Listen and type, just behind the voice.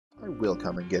will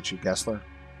come and get you, Gessler.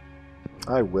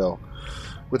 I will.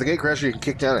 With the gatecrasher, you can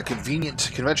kick down a convenient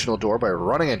conventional door by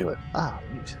running into it. Ah,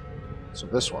 neat. So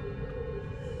this one.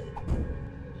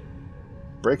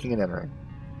 Breaking and entering.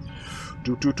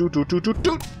 Doot, doot, doot, doot, doot, doot,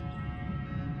 doot.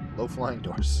 Low flying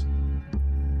doors.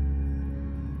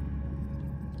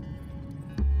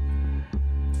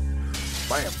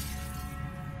 Bam.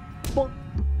 Boom.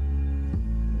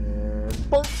 And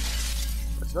boom.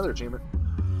 That's another achievement.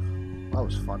 That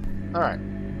was fun. Alright.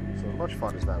 So as much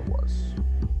fun as that was.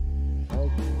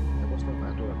 What's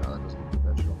that door? No, that doesn't look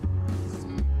conventional.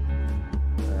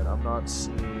 And I'm not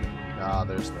seeing... Ah,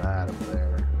 there's that up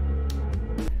there.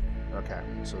 Okay,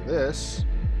 so this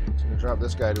is going to drop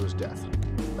this guy to his death.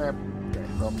 Okay,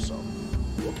 problem solved.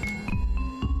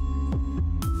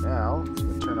 Now, it's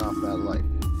going to turn off that light.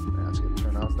 Now, it's going to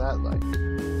turn off that light.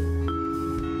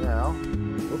 Now,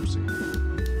 whoopsie.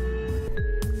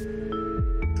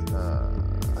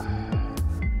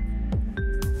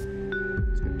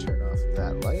 It's going to turn off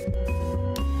that light.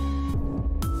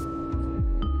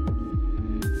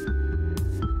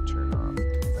 Turn off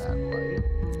that light.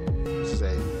 This is a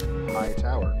high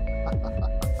tower.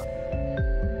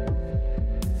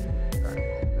 Alright,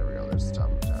 there we go. There's the top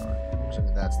of the tower. I'm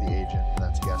assuming that's the agent.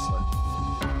 That's Gessler.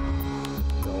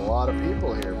 There's a lot of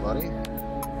people here, buddy.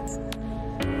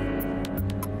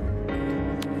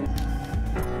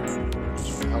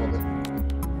 Just for the hell of it.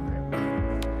 Okay.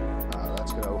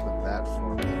 That's going to open that for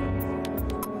me.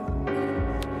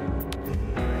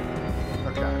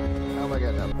 Okay. How am I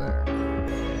getting up there?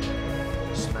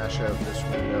 Smash out this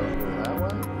window and go that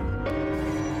way?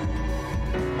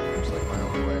 Looks like my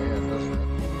only way in, doesn't it?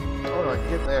 Oh no, I can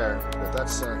get there, but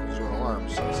that's doing an alarm,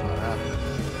 so it's not happening.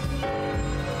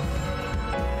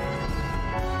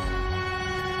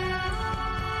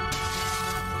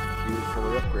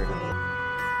 Beautifully upgraded.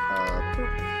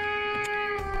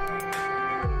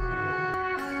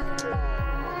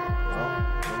 Well,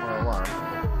 no more alarm.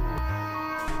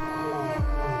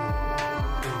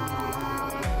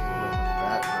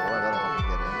 That door, that'll help me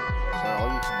get in. Is that all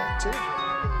you connect to?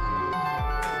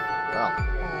 Well,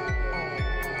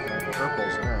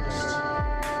 purple's next.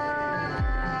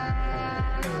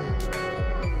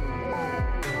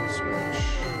 Switch.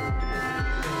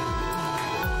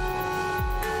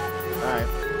 Alright.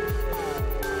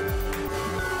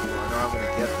 Well, I know I'm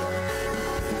gonna get there.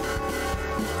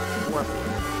 What?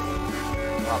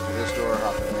 Hop to this door,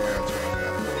 hop in there, that's what I'm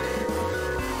gonna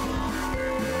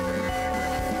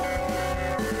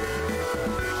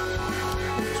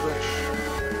Switch.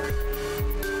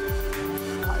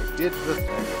 I did the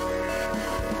thing.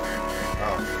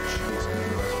 Oh, jeez.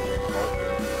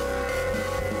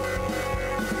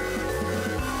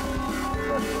 No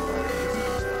laptop.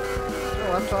 There's no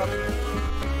laptop.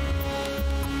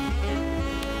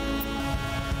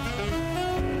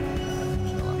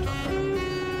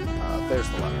 There's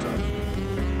the laptop.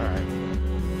 Alright.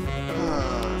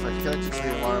 If I can connect it to the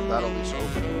alarm, that'll at least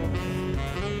open it.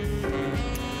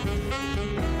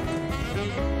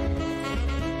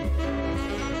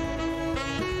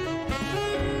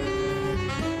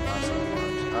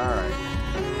 Alright.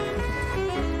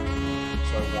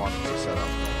 So I wanted to set up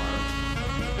an alarm.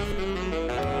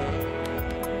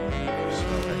 So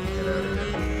I can get out of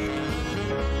here.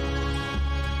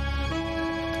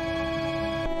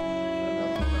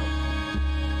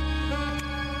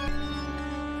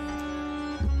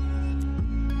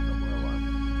 No more alarm.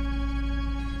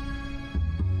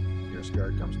 Nearest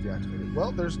guard comes deactivated.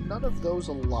 Well, there's none of those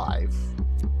alive.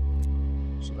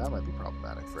 So that might be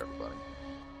problematic for everybody.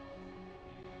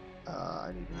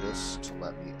 I need this to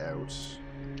let me out.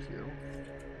 Thank you.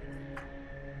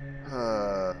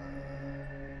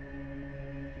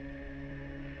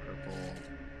 Purple.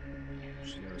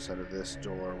 Just the other side of this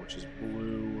door, which is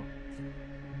blue.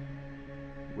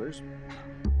 Where's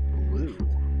blue?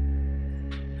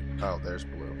 Oh, there's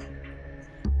blue.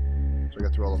 So I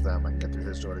got through all of them. I can get through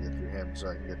his door to get through him, so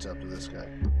I can get up to this guy.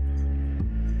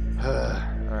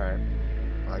 Alright.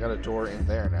 Well, I got a door in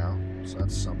there now, so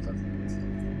that's something.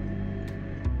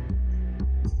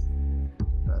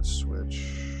 Switch.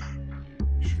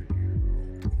 Make sure you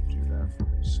do that for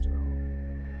me still.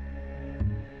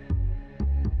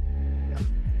 Yeah.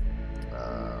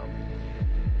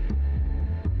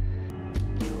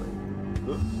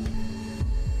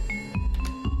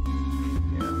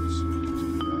 Yeah, let's do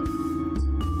that.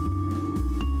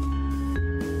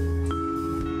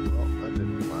 Well, that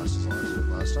didn't last as long as it did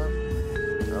last time.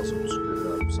 I also screwed it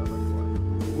up, so I'm like,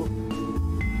 whoop.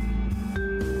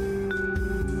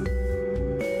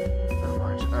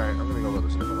 Alright, I'm gonna go about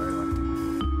this different way anyway.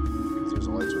 If there's a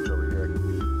light switch over here, I can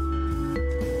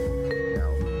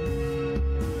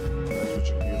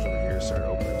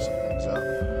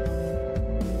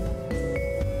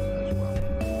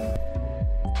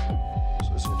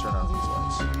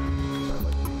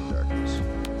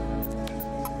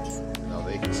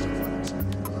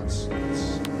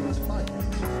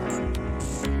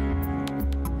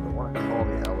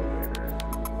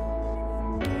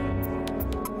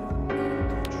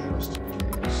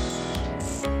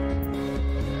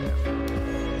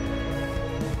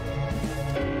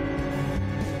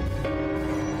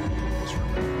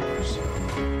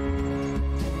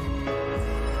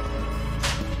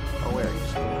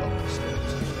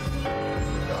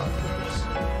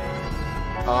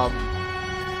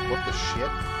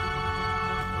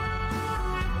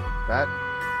That.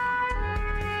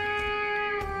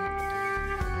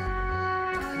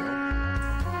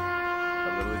 I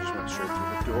literally just went straight through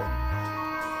the door.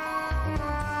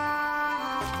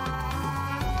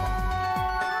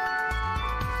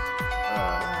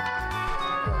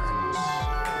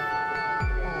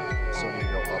 So we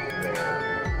go up there.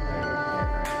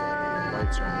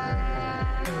 Lights or anything.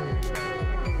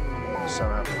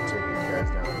 Somehow can take these guys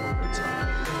down a little bit of time.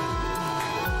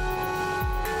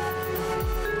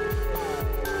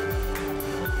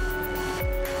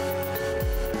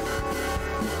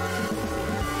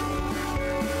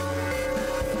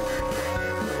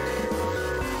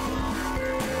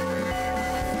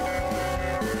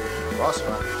 Boss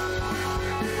fight.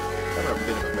 Having a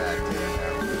bit of a bad day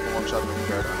now. One shot from the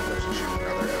guard on the shoot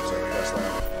another outside the best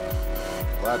lab.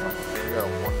 Glad one. There we go.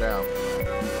 One down.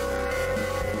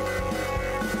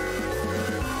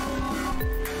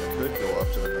 Could go up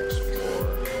to the next floor.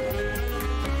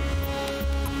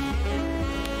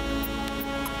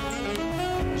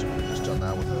 So we could have just done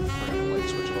that with a freaking light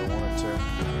switch if I wanted to.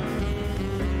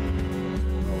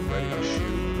 All ready to shoot.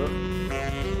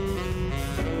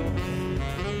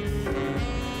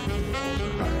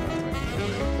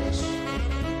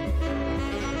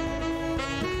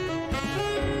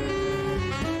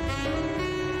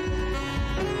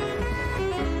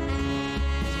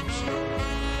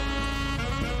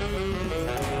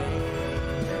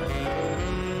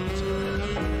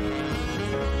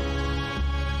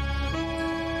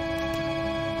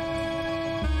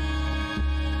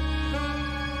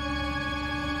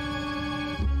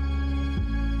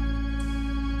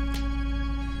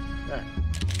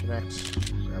 Connect,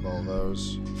 grab all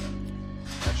those.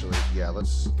 Actually, yeah,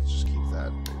 let's just keep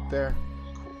that right there.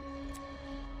 Cool.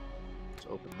 Let's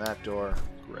open that door.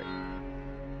 Great.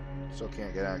 Still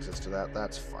can't get access to that.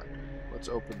 That's fine. Let's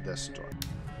open this door.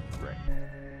 Great.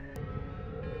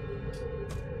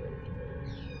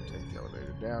 Take the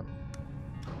elevator down.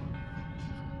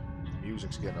 The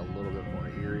music's getting a little bit more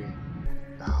eerie.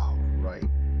 Oh, right.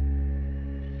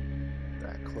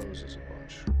 That closes a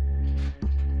bunch.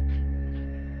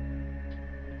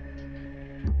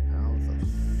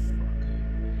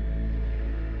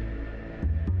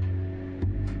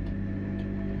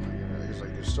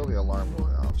 Still the alarm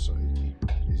going off, so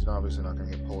he's obviously not going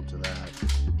to get pulled to that.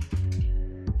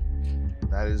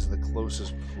 That is the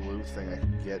closest blue thing I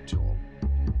can get to him.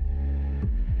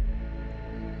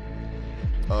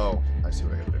 Oh, I see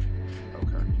what I gotta do.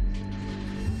 Okay.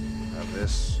 Have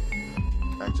this.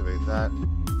 Activate that,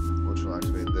 which will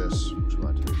activate this, which will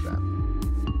activate that.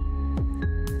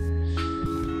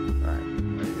 Alright, I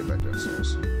need to get back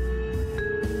downstairs.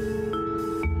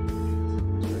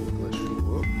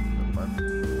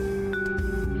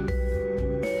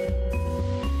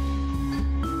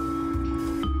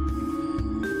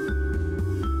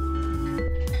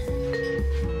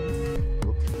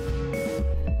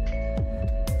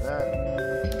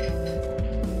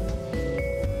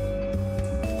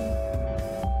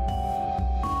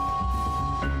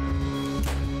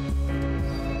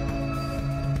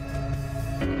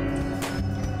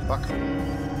 Fuck.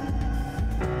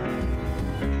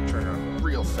 Turn around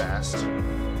real fast.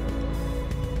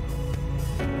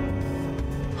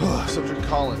 Subject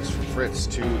Collins from Fritz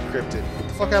to Cryptid. What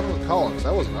the fuck happened with Collins?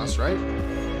 That wasn't us, right?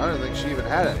 I don't think she even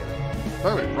had anything.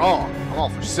 Don't get me wrong. I'm all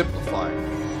for simplifying.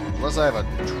 Unless I have a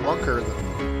drunker than...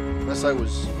 Unless I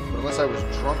was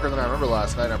drunker than I remember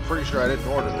last night, I'm pretty sure I didn't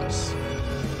order this.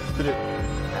 Could it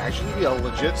actually be a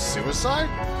legit suicide?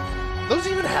 Those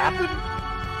even happen?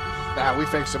 Nah, we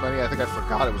faked so many, I think I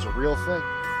forgot it was a real thing.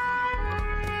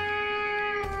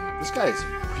 This guy is a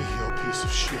real piece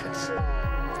of shit.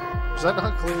 Was that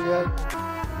not clear yet?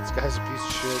 This guy's a piece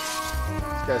of shit.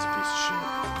 This guy's a piece of shit.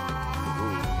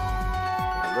 Ooh.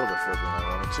 A little bit further than I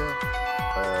wanted to.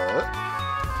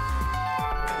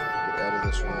 Get out of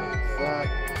this room with that.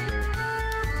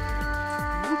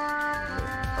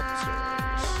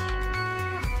 Upstairs.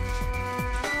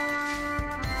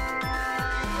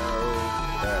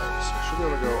 Okay, so I should be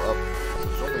able to go up.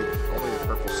 There's only the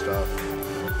purple stuff.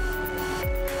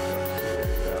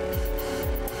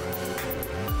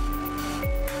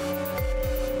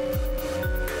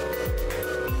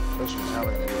 Question is how am I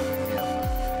going to do it with him?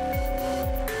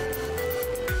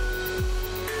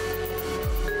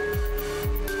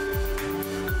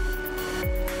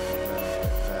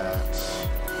 That.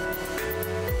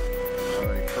 How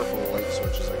many purple light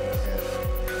switches I can hit?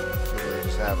 So I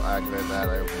just have activate that,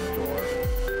 I open the door.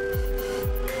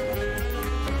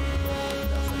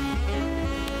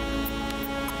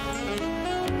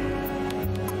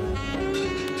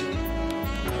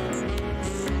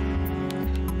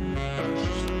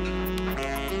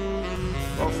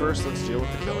 Well, first, let's deal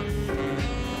with the killing. Then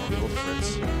we'll deal with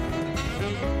Fritz.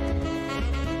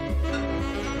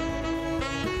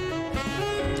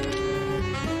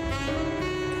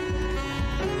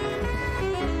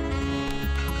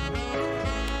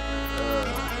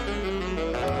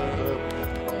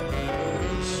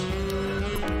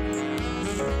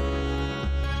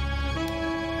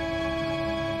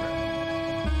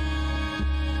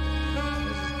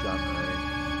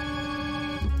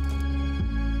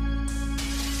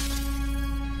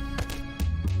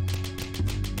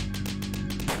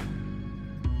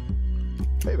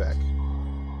 Payback.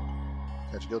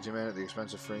 Catch a guilty man at the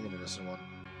expense of freeing an innocent one.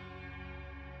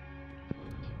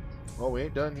 Well, we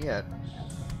ain't done yet.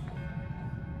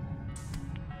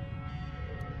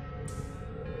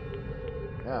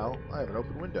 Now, I have an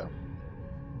open window.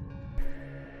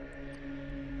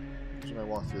 So I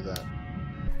walk through that.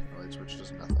 Light switch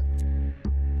does nothing.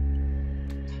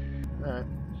 Alright.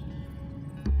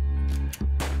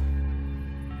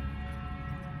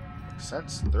 Makes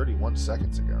sense. 31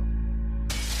 seconds ago.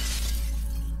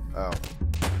 Oh. I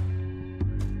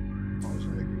was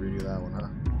gonna make you redo that one, huh?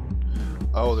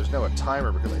 Oh, there's now a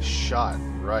timer because I shot.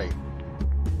 Right.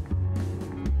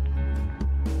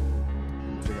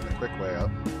 Taking the quick way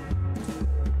up.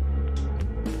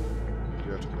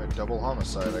 You have to commit double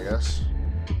homicide, I guess.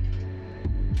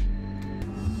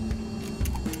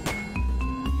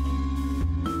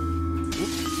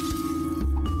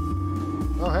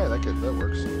 Oh, hey, that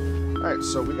works. Alright,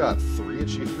 so we got 3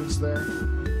 achievements there.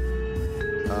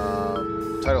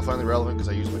 Title finally relevant because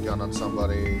I used my gun on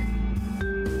somebody.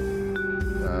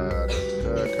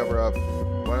 Cover up.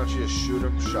 Why don't you just shoot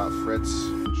him? Shot Fritz.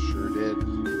 Sure did.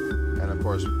 And of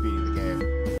course, beating the game.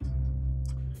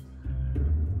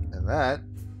 And that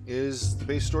is the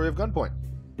base story of Gunpoint.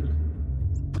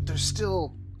 But there's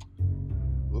still...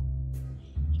 Whoop,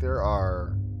 there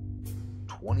are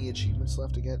 20 achievements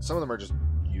left to get. Some of them are just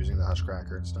using the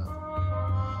Hushcracker and stuff.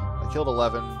 I killed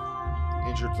 11.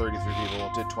 Injured 33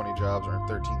 people, did 20 jobs, earned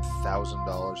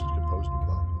 $13,000, and composed new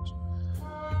bombs.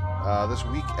 This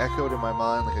week echoed in my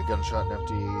mind like a gunshot in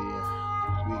empty.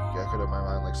 Week echoed in my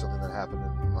mind like something that happened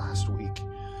in last week.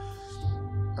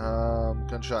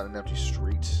 Gunshot in an empty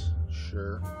street.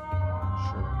 Sure.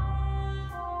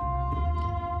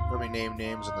 Let me name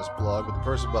names in this blog, but the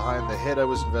person behind the hit I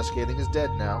was investigating is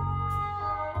dead now.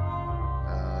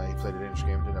 He played a dangerous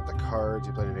game, didn't have the cards.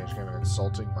 He played a dangerous game and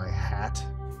insulting my hat.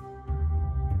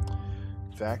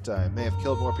 In fact, I may have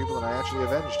killed more people than I actually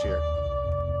avenged here.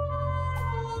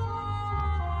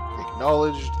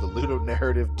 Acknowledged the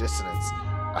ludonarrative dissonance.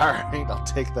 Alright, I'll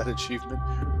take that achievement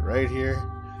right here.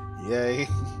 Yay.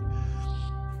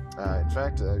 In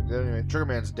fact, anyway,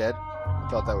 Triggerman's dead. I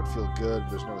thought that would feel good.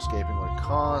 There's no escaping what it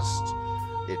cost.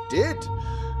 It did!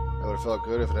 That would have felt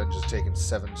good if it hadn't just taken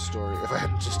if I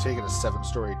hadn't just taken a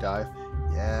 7-story dive.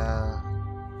 Yeah.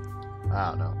 I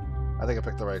don't know. I think I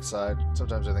picked the right side.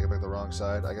 Sometimes I think I picked the wrong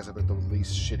side. I guess I picked the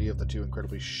least shitty of the 2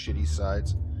 incredibly shitty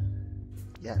sides.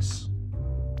 Yes.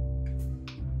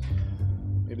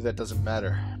 Maybe that doesn't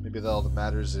matter. Maybe all that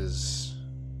matters is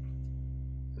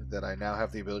that I now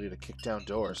have the ability to kick down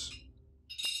doors.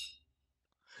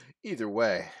 Either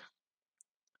way,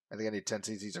 I think I need 10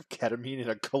 cc's of ketamine in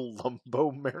a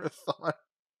Colombo marathon.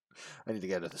 I need to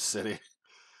get to the city.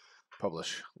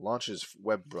 Publish. Launches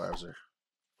web browser.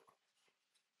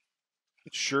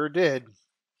 It sure did.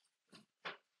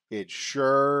 It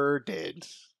sure did.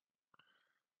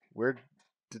 Where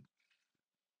did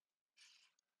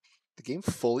the game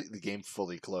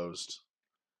fully closed?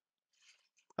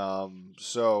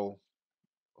 So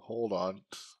hold on.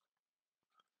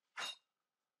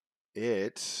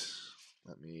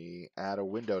 Let me add a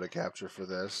window to capture for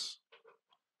this.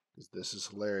 Because this is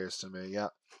hilarious to me. Yeah.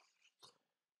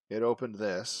 It opened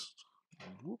this.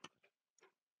 Whoop.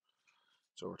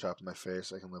 It's over top of my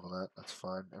face. I can live with that. That's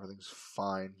fine. Everything's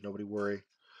fine. Nobody worry.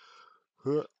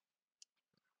 Huh.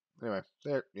 Anyway,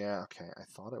 there. Yeah, okay. I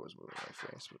thought I was moving my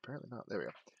face, but apparently not. There we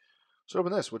go. So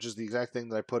open this, which is the exact thing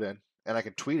that I put in, and I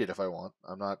can tweet it if I want.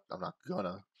 I'm not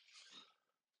gonna.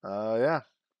 Yeah.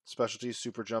 Specialties: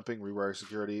 super jumping, rewire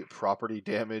security, property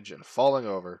damage, and falling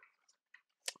over.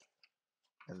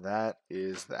 And that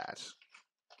is that.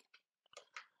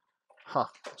 Huh.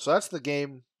 So that's the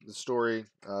game, the story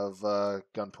of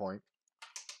Gunpoint.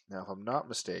 Now, if I'm not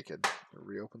mistaken, I'll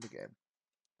reopen the game.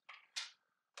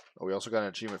 Oh, we also got an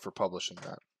achievement for publishing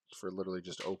that. For literally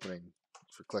just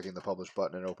for clicking the publish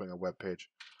button and opening a web page.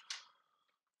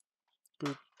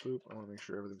 Boop, boop. I want to make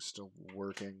sure everything's still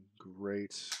working.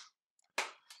 Great.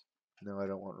 No, I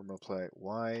don't want remote play.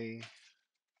 Why?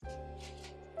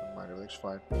 Never mind, everything's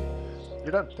fine.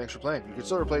 You're done. Thanks for playing. You can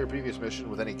still replay your previous mission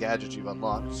with any gadgets you've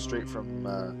unlocked straight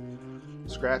from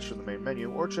scratch from the main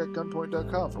menu, or check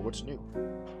gunpoint.com for what's new.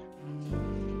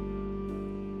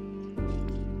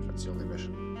 That's the only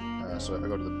mission. So if I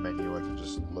go to the menu, I can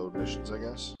just load missions, I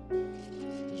guess.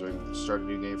 So I can start a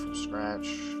new game from scratch.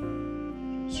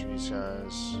 Street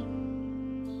size.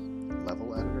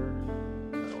 Level editor.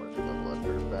 I don't want to do level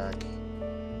editor. Back.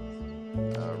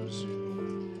 Resume.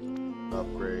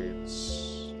 Upgrades.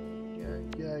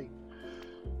 Yay.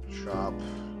 Shop.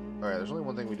 Alright, there's only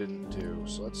one thing we didn't do,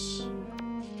 so let's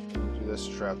do this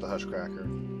to try out the Hushcracker.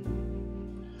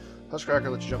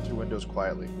 Hushcracker lets you jump through windows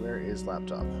quietly. Where is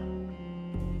laptop?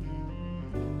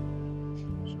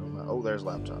 Oh, there's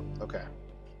laptop. Okay.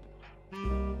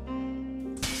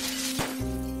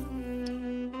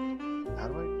 How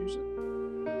do I use it?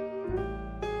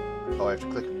 Oh, I have to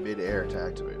click mid-air to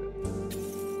activate it.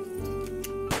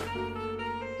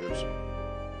 Oops.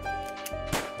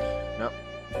 Nope.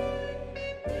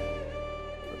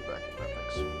 Put it back in my mix.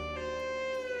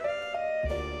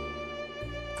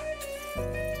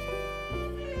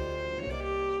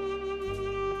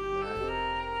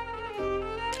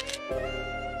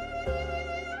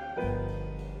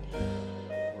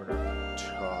 We're gonna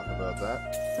talk about that.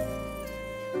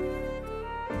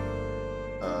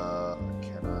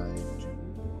 Can I do...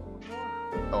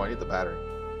 Oh, I need the battery.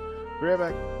 Be right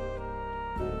back.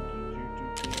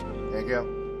 There you go.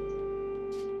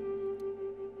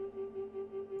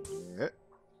 Yeah.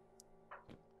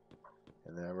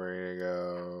 And then we're gonna go...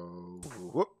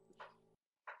 Whoop.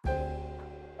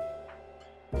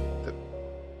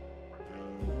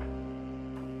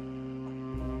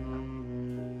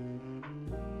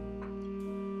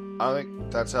 I think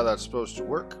that's how that's supposed to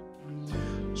work.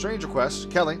 Strange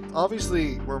request. Kelly,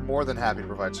 obviously we're more than happy to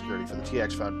provide security for the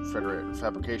TX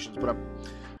fabrications, but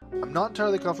I'm not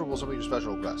entirely comfortable with some of your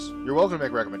special requests. You're welcome to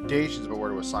make recommendations about where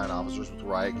to assign officers with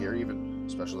riot gear, even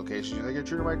special locations you think are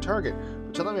true to my target,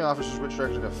 but telling me officers which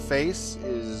direction to face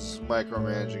is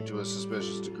micromanaging to a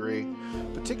suspicious degree,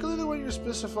 particularly when you're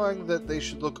specifying that they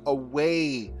should look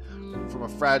away from a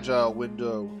fragile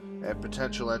window and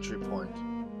potential entry point.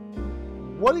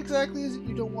 What exactly is it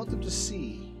you don't want them to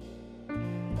see?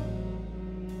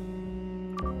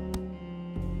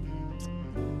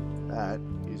 That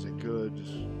is a good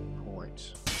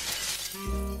point.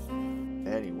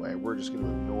 Anyway, we're just going to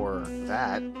ignore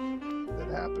that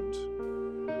happened.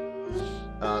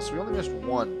 So we only missed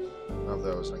one of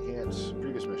those, and I can't...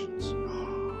 Previous missions.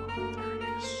 Oh, there it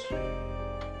is.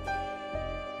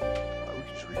 We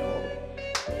can just read all of them.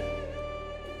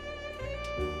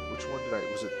 Which one did I...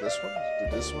 Was it this one?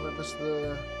 Did this one I miss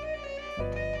the...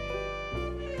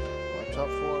 laptop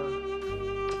for?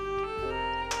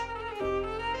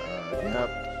 Yep.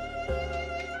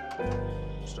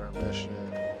 Start mission.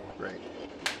 Great.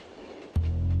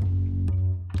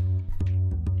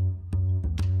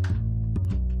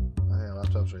 Okay,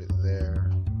 laptop's right there.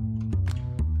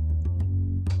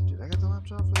 Did I get the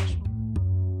laptop for this one?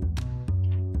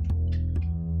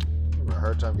 I have a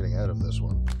hard time getting out of this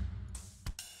one.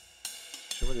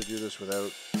 Should we do this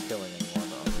without killing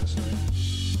anyone, obviously?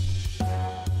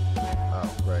 Oh,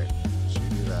 great. So you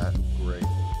do that. Great.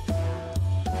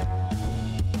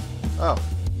 Oh.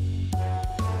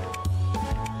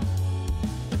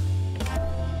 I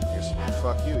guess,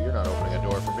 fuck you. You're not opening a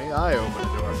door for me. I open a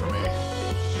door for me.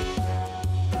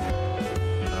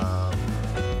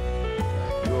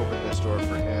 Okay, you open this door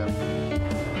for him.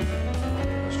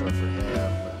 This door for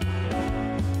him.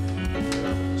 You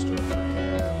open this door for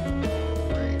him.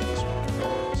 Great. This one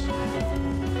goes.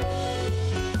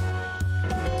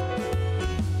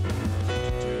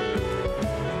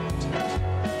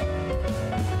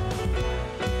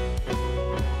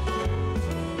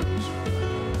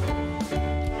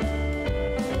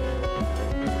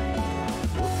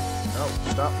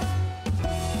 Stop.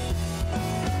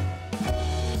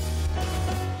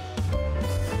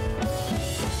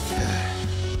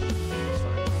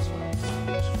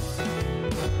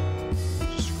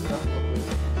 Just screw it up a little bit.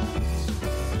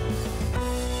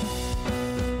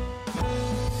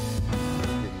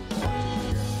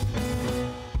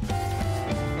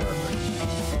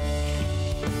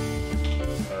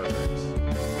 Perfect.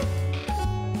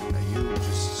 Now you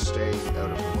just stay out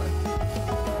of the way.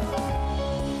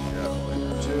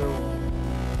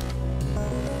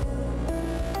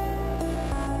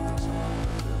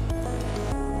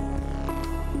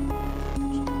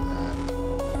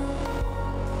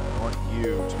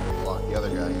 The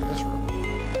other guy in this room.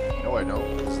 No, I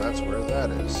don't, because that's where that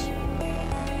is.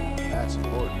 That's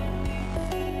important.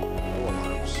 No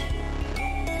alarms.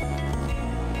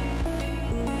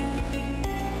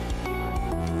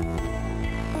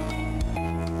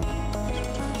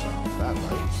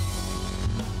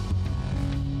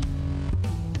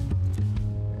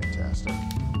 Fantastic.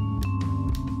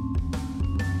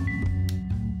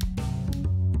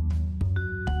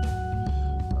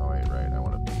 Oh wait, right. I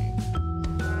want to be.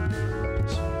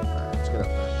 Alright, let's get up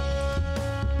there.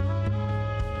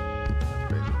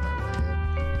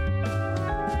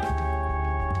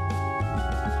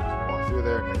 Walk through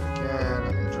there, if I can.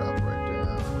 I'm gonna drop right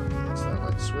down. That's that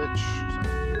light switch. So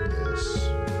this.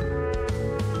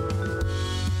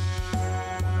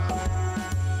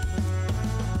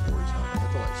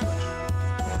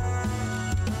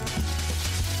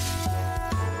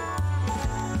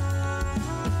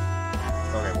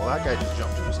 That guy just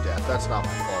jumped to his death. That's not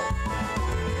my fault.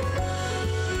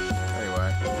 Anyway.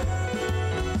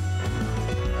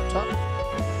 Up top.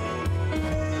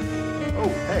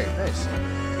 Oh, hey, nice.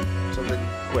 Something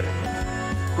quit it.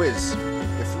 Quiz.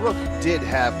 If Rook did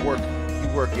have be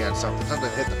working on something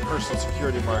that hit the personal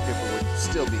security market but would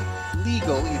still be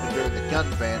legal even during the gun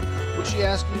ban, would she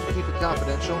ask you to keep it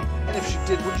confidential? And if she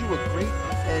did, would you agree?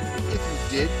 And if you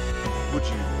did, would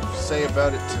you say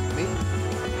about it to me?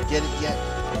 Get it yet?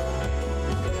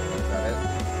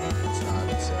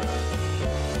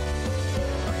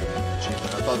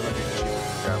 I thought it would be an achievement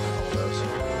for grabbing all those.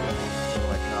 So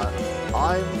like not.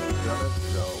 I'm gonna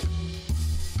go.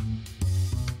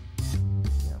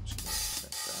 Yeah, I'm just gonna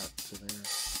set that to there.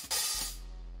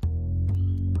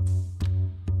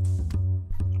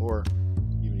 Or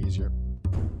even easier.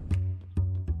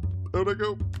 How'd I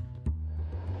go?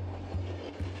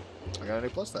 I got an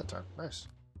A+ that time. Nice.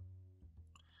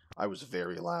 I was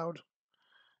very loud.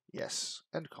 Yes.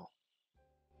 End call.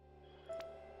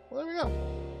 Well, there we go.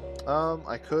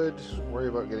 I could worry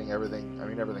about getting everything. I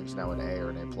mean, everything's now an A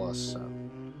or an A+, so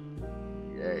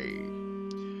yay.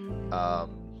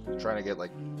 Trying to get,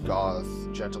 like,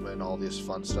 goth, gentleman, all this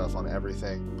fun stuff on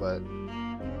everything, but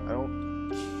I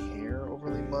don't care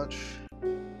overly much.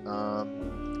 What are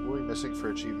we missing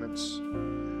for achievements?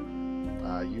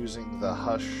 Using the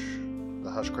hush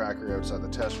cracker outside the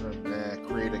test room, nah.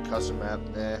 Create a custom map,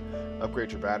 nah.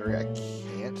 Upgrade your battery, I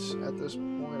can't at this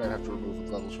point. I'd have to remove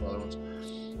the levels from other ones.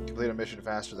 Complete a mission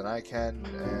faster than I can.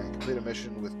 Complete a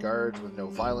mission with guards with no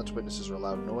violence. Witnesses or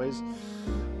loud noise.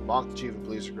 Mock the chief of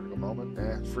police at a critical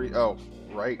moment. Free. Oh,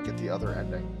 right. Get the other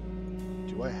ending.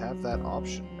 Do I have that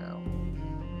option now?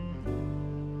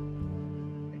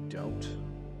 I don't.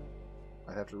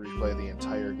 I'd have to replay the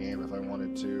entire game if I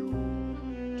wanted to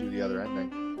do the other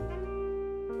ending.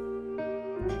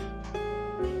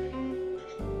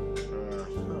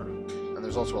 And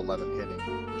there's also 11 hitting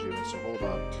achievements, so hold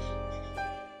on.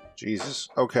 Jesus.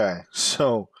 Okay,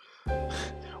 so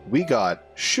we got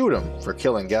shoot him for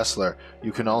killing Gessler.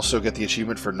 You can also get the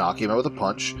achievement for knocking him out with a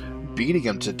punch, beating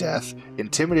him to death,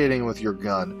 intimidating him with your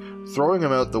gun, throwing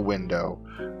him out the window,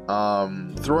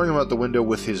 throwing him out the window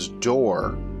with his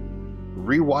door,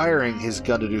 rewiring his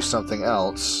gun to do something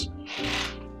else,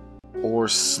 or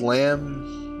just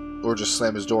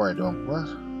slam his door into him. What?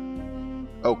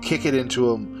 Oh, kick it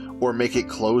into him, or make it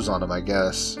close on him, I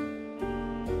guess.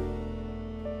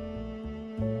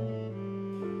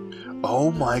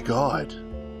 Oh my god.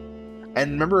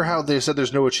 And remember how they said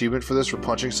there's no achievement for this for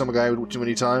punching some guy too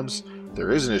many times?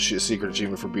 There isn't a secret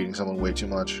achievement for beating someone way too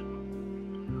much.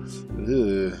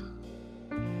 Ugh.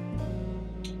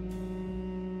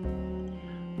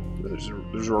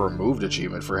 There's a removed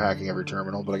achievement for hacking every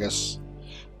terminal, but I guess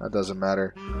that doesn't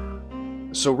matter.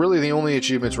 So really the only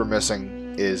achievements we're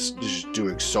missing is just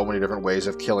doing so many different ways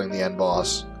of killing the end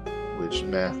boss, which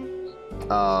meh.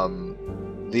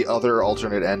 The other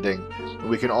alternate ending.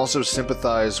 We can also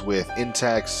sympathize with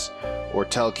Intex or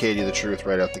tell Katie the truth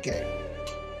right out the gate.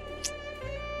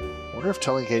 I wonder if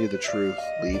telling Katie the truth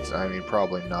leads... I mean,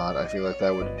 probably not. I feel like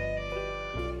that would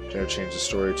change the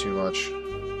story too much.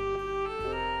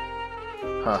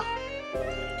 Huh.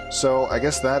 So, I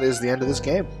guess that is the end of this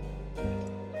game.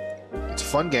 It's a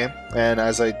fun game, and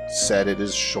as I said, it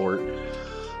is short.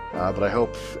 But I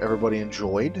hope everybody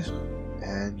enjoyed.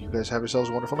 And you guys have yourselves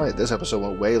a wonderful night. This episode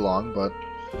went way long, but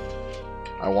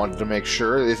I wanted to make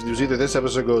sure if it was either this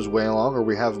episode goes way long or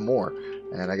we have more.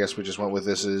 And I guess we just went with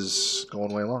this is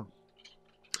going way long.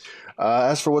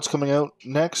 As for what's coming out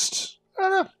next, I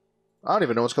don't know. I don't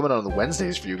even know what's coming out on the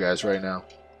Wednesdays for you guys right now.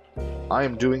 I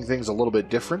am doing things a little bit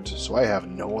different, so I have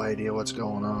no idea what's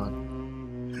going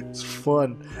on. It's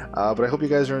fun. But I hope you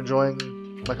guys are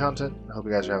enjoying my content. I hope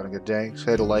you guys are having a good day.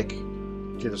 Hit a like,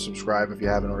 hit a subscribe if you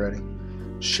haven't already.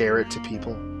 Share it to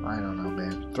people. I don't know,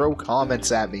 man. Throw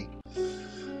comments at me.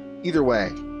 Either way,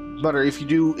 but if you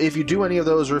do any of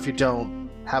those or if you don't,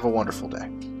 have a wonderful day.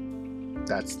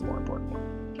 That's the more important one.